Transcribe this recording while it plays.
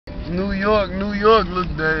New York look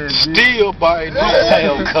bad. Still biting.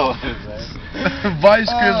 Tail colors,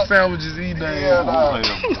 Vice grip sandwiches eat that.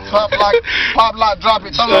 Pop lock, drop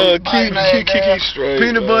it. Keep straight.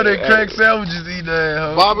 Peanut butter and crack sandwiches eat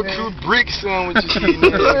that. Barbecue brick sandwiches eating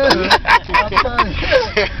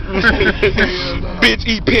Bitch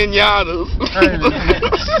eat pinatas.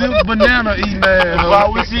 Silk banana eating that. Why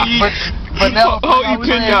would she eat vanilla? Eat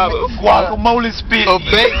pinatas. Guacamole spit.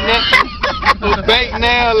 A baked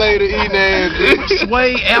nail later eating that.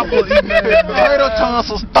 Sway apple eating that. Potato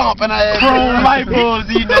tonsils stomping ass. Chrome light bulbs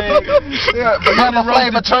eating that. Banana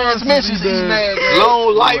flavor transmissions eating that.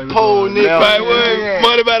 Long light pole, nigga.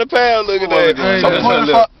 Money by the pound looking at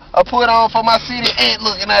that. I put on for my city ant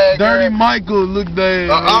looking at. Dirty Michael look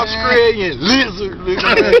there. Australian lizard looking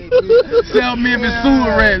at. South Memphis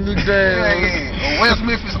sewer rat look there. West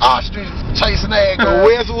Memphis ostrich chasing that.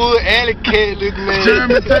 Westwood alley cat looking at.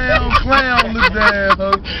 Germantown clown look there.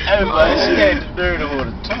 Everybody, she got the dirty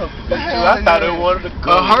on the top. I thought it wanted to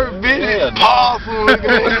go. A hurt bitch possum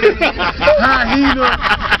looking at.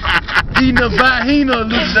 Hyena vagina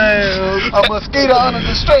look there. A mosquito under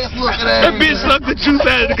the stress looking at. That bitch sucked the juice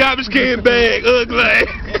out of the garbage can bag, ugly.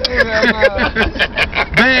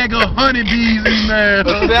 Bag of honeybees in there.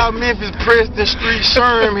 South Memphis Preston Street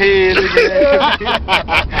Sherm head looking at.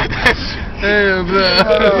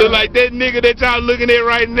 Look like that nigga that y'all looking at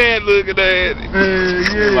right now looking at.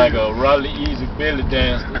 Yeah. Like a Raleigh Easy belly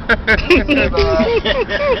dancer.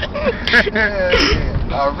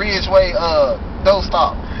 Ridgeway, don't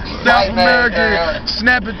stop. South American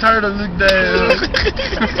snapping turtle look there.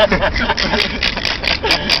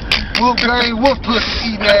 Wolfberry wolf pussy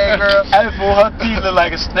eating that girl. Her teeth look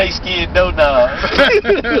like a snakeskin donut.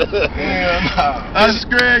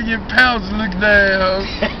 Australian pounce look there.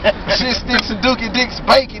 Shit sticks and dookie dicks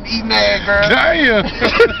bacon eating that girl. Damn.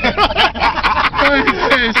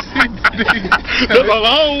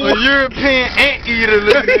 A European anteater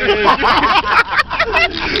looking at.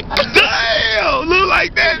 Damn, look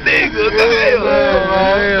like that nigga. Damn.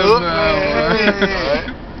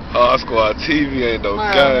 Squad TV ain't no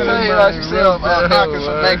gun. Like you said, knockers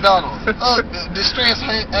from McDonald's. Distress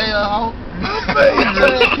asshole.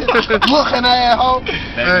 Looking asshole.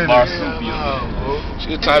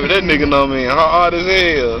 She type of that nigga know me. Her hard as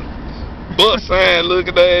hell. Bus sign looking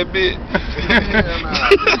at that bitch.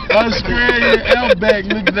 Australian outback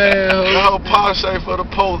look there. No Porsche for the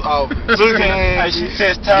post office. Looking at She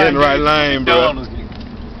says time. getting right lane, bro.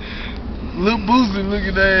 Lil Boosie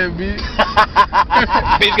looking at that bitch.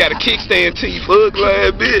 Bitch got a kickstand teeth, ugly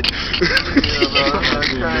ass bitch.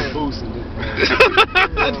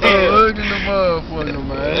 Ugly the motherfucker,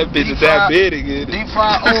 man. That bitch is diabetic. Deep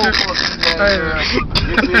fried old pussy.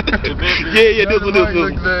 Yeah, this one.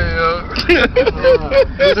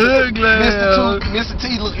 Ugly. Mr. T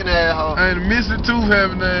looking at her. And Mr. Tooth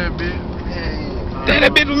having that bitch. Damn,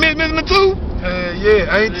 that bitch was missing too?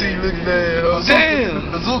 Yeah, Auntie looking at her.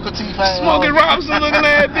 Damn. Bazooka teeth. Smokey Robinson looking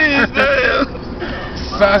at that bitch, damn.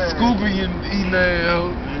 Side Scooby eating that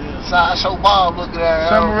hoe. Sideshow Bob looking at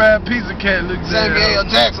her. Samurai Pizza Cat looking at her. Samuel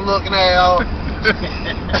Jackson looking at her.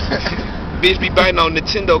 Bitch be biting on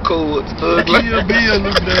Nintendo codes. Ugly. Kill Bill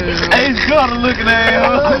looking at her. Ace Gunner looking at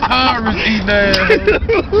her. Tyrus eating that hoe.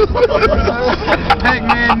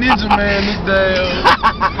 Pac-Man Ninja Man looked at her.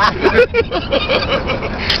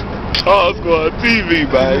 Squad TV,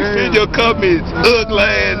 baby. Send your comments. Ugly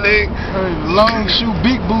ass nigga. Long shoe,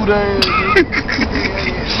 big boot ass.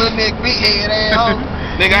 Little neck, big head ass.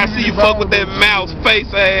 Nigga, I see you fuck with that mouse face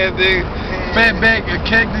ass nigga. Fat back, a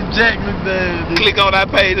Cactus Jack looked at her. Click on that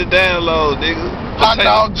page to download, nigga. Hot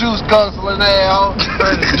dog juice guzzling ass.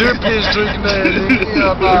 Dirt piss drinking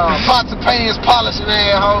ass. Pots and pans polishing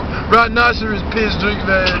ass. Rhinoceros piss drinking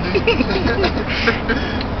ass.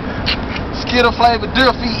 Skittle flavored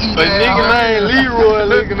deer feet eating A nigga named Leroy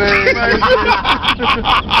looking at him.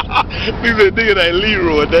 We said nigga named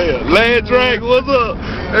Leroy, damn. Land Drag, what's up?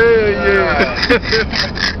 Hell yeah.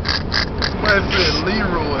 Somebody said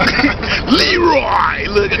Leroy. Leroy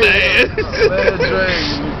looking at Land Drag.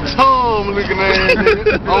 Tom looking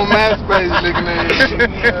at on MySpace looking at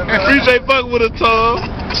Appreciate fucking with a Tom.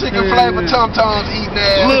 Chicken flavored tum-tums eating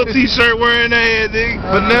ass. Little t-shirt wearing ass, nigga.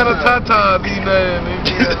 Banana tatas eating ass,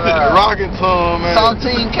 nigga. Rockin' Tom, man.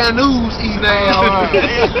 Saltine canoes eating ass.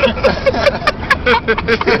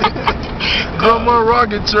 Grandma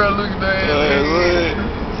Rocket Truck looking at ass.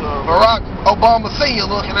 Barack Obama Senior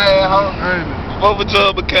looking ass. What for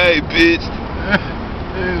John McCain, bitch?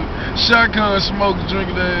 Shotgun smoke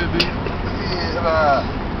drinking ass, nigga.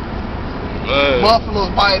 Buffaloes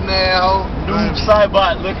biting that hoe. Noob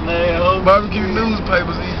Cybot looking at hoe. Barbecue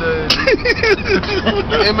newspapers eat that.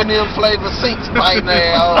 M&M flavor sinks biting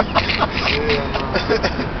that hoe.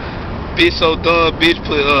 Bitch so dumb, bitch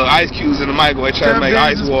put ice cubes in the microwave trying to make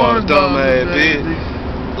ice water. Dumb ass bitch.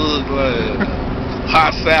 Ugh, like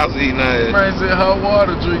hot sauce eating ass. Man said hot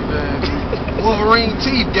water drink that. Wolverine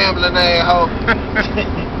teeth gambling that hoe.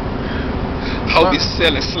 Hope he's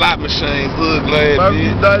selling slot machine, hood glad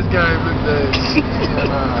Barbecue bitch. dice game look that.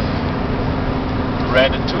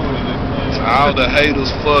 Ratatouille looking at All the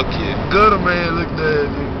haters, fuck you. Gutter man look that.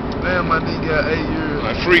 Damn, my nigga got 8 years.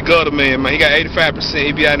 Like free gutter man, man. He got 85%.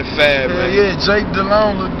 He be out in 5, man. Yeah, Jake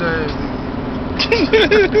DeLong look that.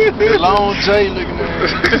 Long J looking at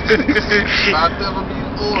it. I'll never be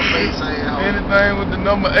old face ass hoe. Anything with the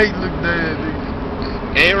number 8 look that.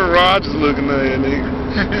 Aaron Rodgers looking at that nigga.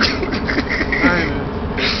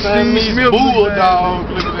 Steve Smith Bulldog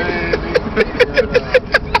looking at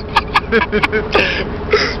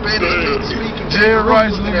Spanish speaking. Jerry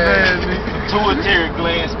Rice look that. Tua Terry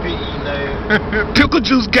glass spit eating ass. Pickle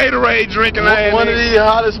juice Gatorade drinking ass. One of these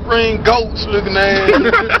Holly Spring goats looking at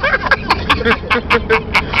it.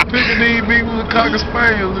 Picking these people with a cocker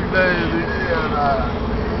spaniel look that.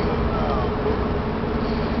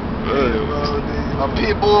 A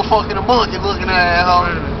pit bull fucking a monkey looking at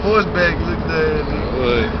hoe. Horseback look that.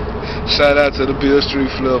 Shout out to the Bill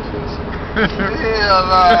Street Flippers. Hell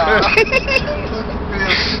nah.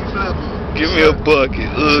 Give me a bucket.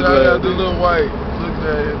 Shout out to Lil White. Look at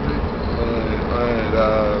that.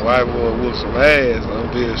 White boy whoop some ass on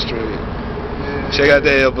Bill Street. Check out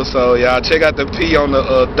that episode, y'all. Check out the P on the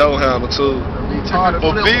door handle too.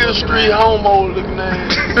 A Bill Street homo looking at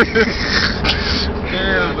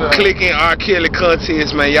Clicking R. Kelly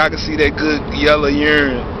contest, man. Y'all can see that good yellow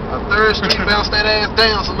urine. A Third Street bounce that ass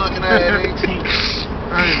down, so looking at it.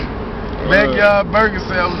 Backyard burger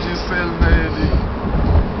sandwiches selling that.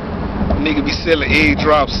 Nigga be selling egg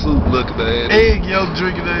drop soup looking at it. Egg yolk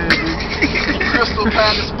drinking that. Crystal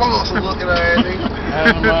Palace sponsor looking at it.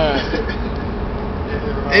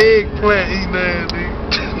 Eggplant eating that.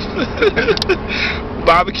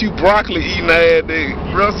 Barbecue broccoli eating that nigga.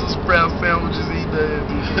 Brussels sprout sandwiches eating that.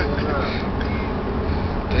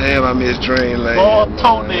 Damn, I miss Dreamland. Ball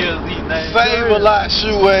toenails eating ass. Save-A-Lot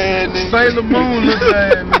shoe ass nigga. Sailor Moon look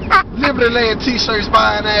that. Liberty Land t-shirts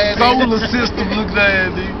buying ass nigga. Solar System look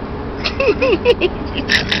that.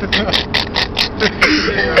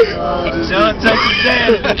 John Texas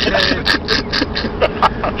Dad.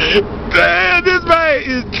 Damn, this man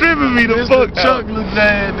is tripping me the fuck Chuck out. look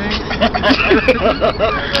that.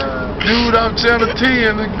 Dude, I'm channel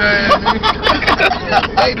 10 look that.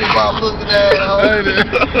 Baby Bob looking at it.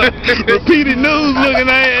 Repeated news looking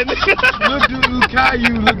at. Look dude,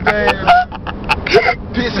 Caillou look that.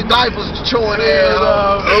 Pissy diapers chewing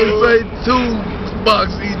ass. Say 2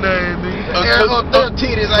 box eating that. A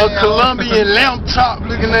Colombian lamb chop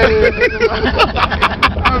looking at it.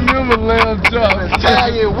 I remember lamb chop.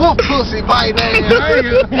 Italian whoop pussy bite ass.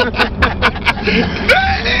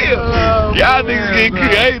 Damn! Y'all niggas get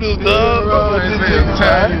creative, dog.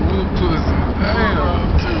 Italian whoop pussy.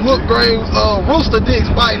 Damn. Whoop grains, rooster dicks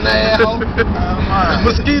biting ass.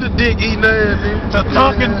 Mosquito dick eating ass. The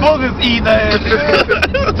talking boogers eating ass.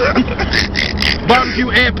 Barbecue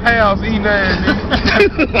and pals eating ass.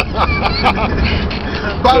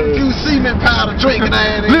 Barbecue semen powder drinking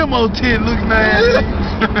ass. Limo tent looking ass.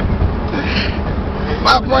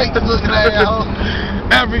 My breakfast looking ass.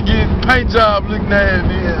 African paint job looking ass.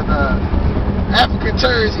 African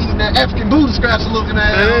turds eating that. African booty scratcher looking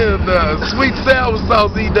ass. Hell nah. Sweet sour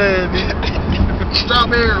sauce eating ass.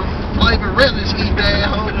 Strawberry flavored relish eating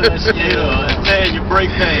ass. Yeah, man, you break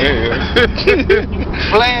down.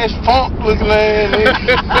 Flash funk looking ass.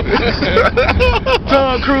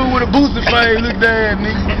 Tom Cruise with a booster face looking ass.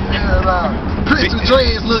 Prince with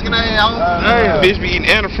dreads looking ass. Damn. Bitch be eating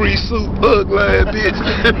antifreeze soup, ugly ass bitch.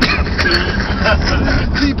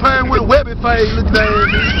 T-Pain with a webby face looking ass.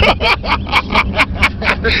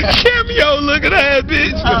 Cameo looking ass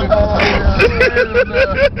bitch.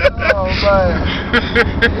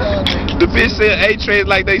 The bitch said A-Trays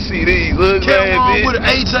like they see these. Look Came ass on bitch. with an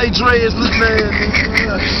H.A. dreads looking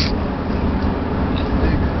ass.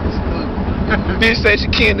 Bitch said she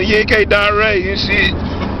can the Yankee Diarrhea and shit.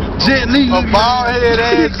 Jet Li A looking bald head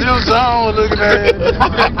ass Jim Jones looking ass.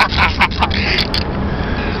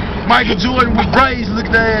 Michael Jordan with braids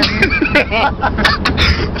looking ass.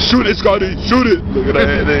 Shoot it, Scotty. Shoot it. Look at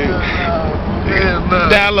that nigga. Yeah, nah.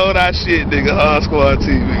 Download our shit, nigga. Hard Squad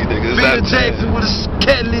TV, nigga. Bill Jackson with a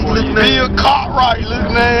Cadillac looking at. Bill Cartwright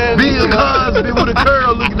looking at. Bill Cosby with a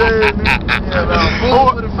curl looking at.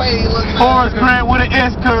 Bull with a fade looking at. Forrest Grant with an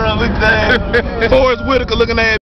S curl looking at. Forrest Whitaker looking at.